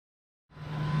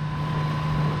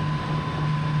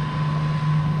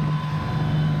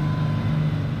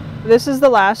This is the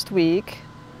last week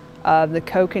of the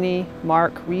Kokanee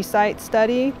Mark Resite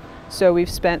study. So we've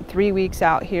spent 3 weeks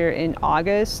out here in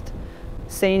August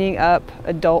seining up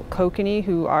adult kokanee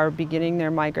who are beginning their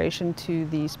migration to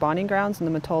the spawning grounds in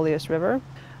the Metolius River.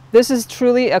 This is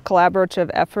truly a collaborative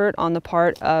effort on the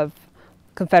part of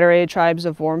Confederated Tribes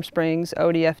of Warm Springs,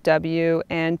 ODFW,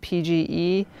 and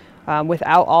PGE.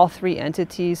 Without all three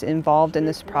entities involved in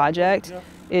this project,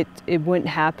 it wouldn't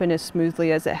happen as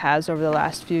smoothly as it has over the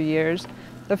last few years.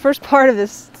 The first part of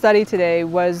this study today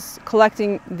was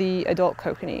collecting the adult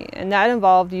kokanee, and that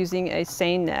involved using a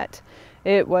seine net.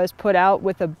 It was put out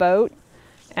with a boat,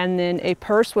 and then a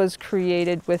purse was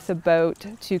created with the boat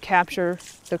to capture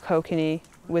the kokanee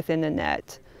within the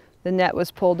net. The net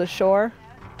was pulled ashore,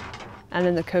 and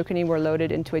then the kokanee were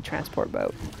loaded into a transport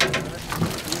boat.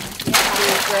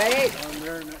 Great.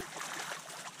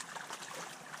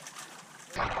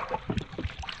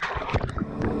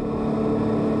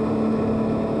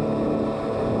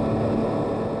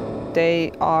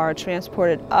 They are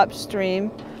transported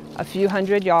upstream a few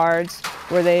hundred yards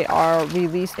where they are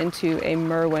released into a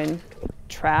Merwin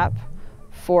trap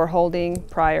for holding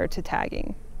prior to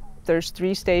tagging. There's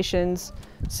 3 stations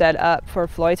set up for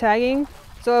floy tagging.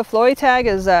 So a floy tag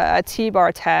is a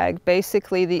T-bar tag.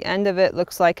 Basically the end of it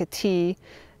looks like a T,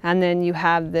 and then you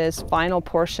have this final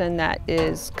portion that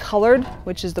is colored,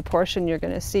 which is the portion you're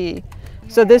going to see.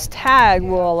 So this tag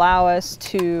will allow us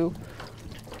to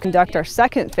conduct our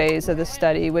second phase of the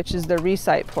study, which is the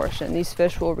recite portion. These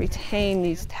fish will retain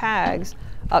these tags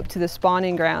up to the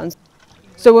spawning grounds.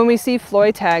 So when we see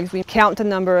floy tags, we count the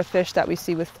number of fish that we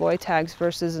see with floy tags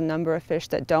versus the number of fish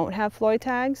that don't have floy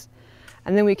tags,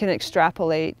 and then we can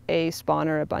extrapolate a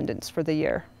spawner abundance for the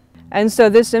year. And so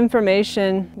this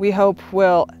information, we hope,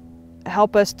 will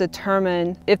help us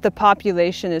determine if the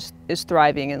population is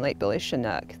thriving in Lake Billy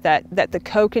Chinook, that the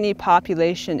kokanee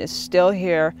population is still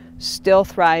here, still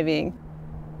thriving.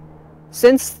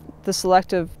 Since the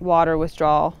selective water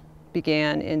withdrawal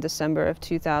began in December of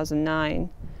 2009,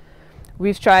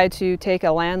 we've tried to take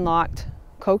a landlocked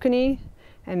kokanee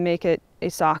and make it a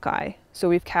sockeye. So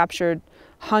we've captured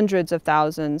hundreds of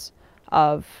thousands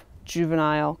of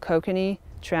juvenile kokanee,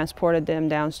 transported them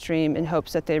downstream in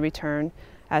hopes that they return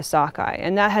as sockeye,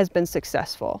 and that has been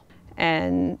successful.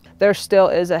 And there still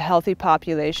is a healthy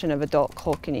population of adult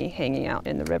kokanee hanging out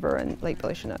in the river in Lake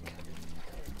Billy Chinook.